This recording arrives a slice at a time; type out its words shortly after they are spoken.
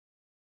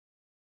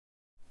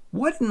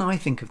Why didn't I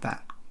think of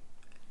that?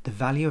 The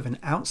value of an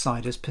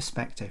outsider's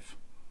perspective.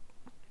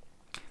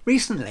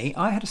 Recently,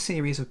 I had a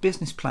series of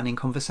business planning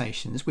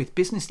conversations with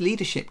business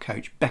leadership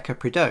coach Bekka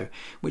Prideaux,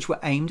 which were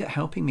aimed at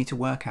helping me to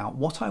work out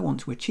what I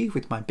want to achieve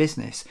with my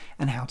business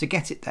and how to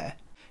get it there.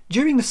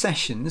 During the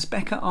sessions,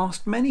 Bekka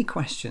asked many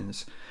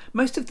questions.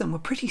 Most of them were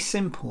pretty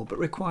simple but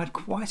required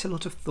quite a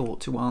lot of thought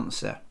to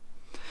answer.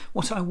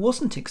 What I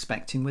wasn't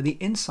expecting were the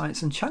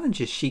insights and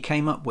challenges she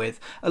came up with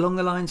along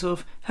the lines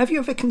of, have you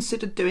ever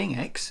considered doing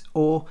X?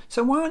 Or,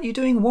 so why aren't you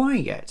doing Y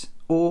yet?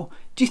 Or,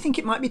 do you think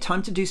it might be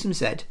time to do some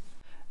Z?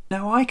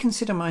 Now, I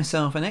consider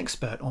myself an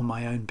expert on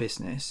my own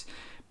business,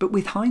 but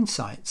with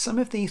hindsight, some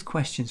of these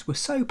questions were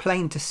so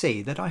plain to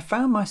see that I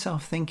found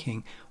myself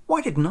thinking,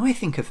 why didn't I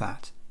think of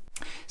that?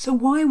 So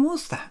why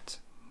was that?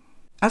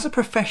 As a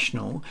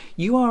professional,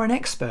 you are an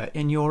expert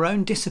in your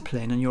own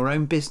discipline and your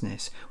own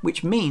business,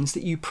 which means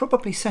that you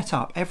probably set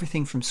up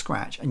everything from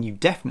scratch and you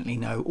definitely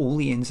know all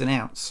the ins and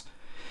outs.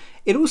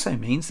 It also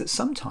means that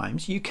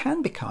sometimes you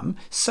can become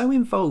so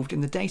involved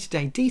in the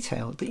day-to-day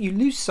detail that you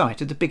lose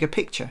sight of the bigger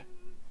picture.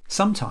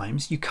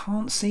 Sometimes you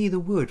can't see the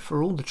wood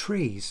for all the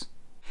trees.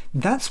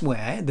 That's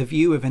where the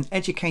view of an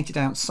educated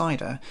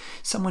outsider,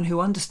 someone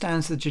who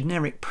understands the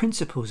generic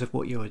principles of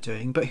what you're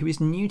doing but who is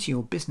new to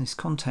your business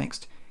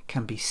context,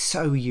 can be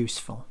so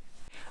useful.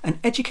 An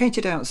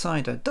educated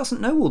outsider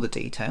doesn't know all the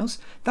details.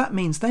 That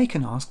means they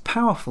can ask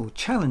powerful,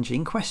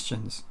 challenging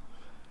questions.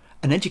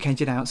 An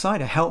educated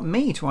outsider helped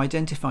me to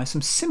identify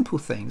some simple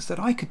things that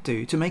I could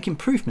do to make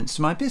improvements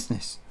to my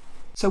business.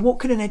 So what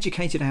could an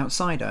educated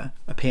outsider,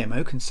 a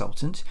PMO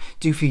consultant,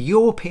 do for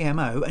your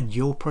PMO and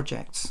your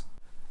projects?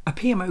 A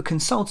PMO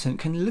consultant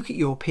can look at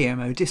your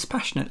PMO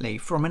dispassionately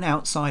from an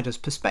outsider's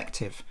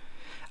perspective.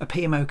 A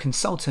PMO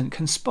consultant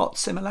can spot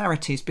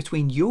similarities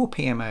between your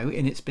PMO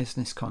in its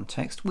business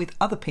context with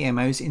other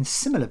PMOs in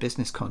similar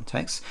business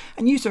contexts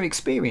and use their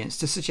experience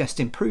to suggest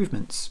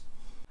improvements.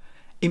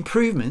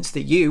 Improvements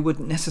that you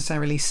wouldn't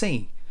necessarily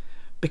see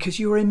because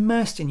you are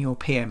immersed in your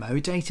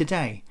PMO day to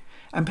day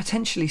and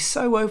potentially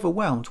so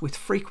overwhelmed with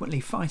frequently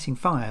fighting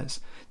fires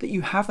that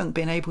you haven't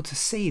been able to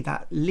see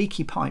that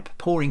leaky pipe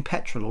pouring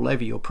petrol all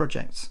over your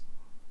projects.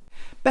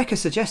 Bekka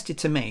suggested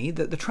to me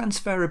that the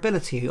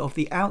transferability of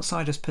the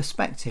outsider's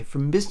perspective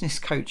from business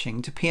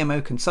coaching to PMO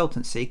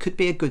consultancy could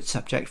be a good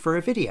subject for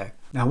a video.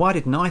 Now, why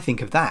didn't I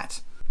think of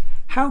that?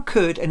 How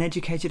could an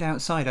educated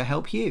outsider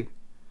help you?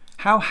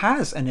 How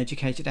has an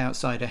educated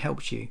outsider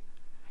helped you?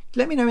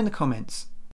 Let me know in the comments.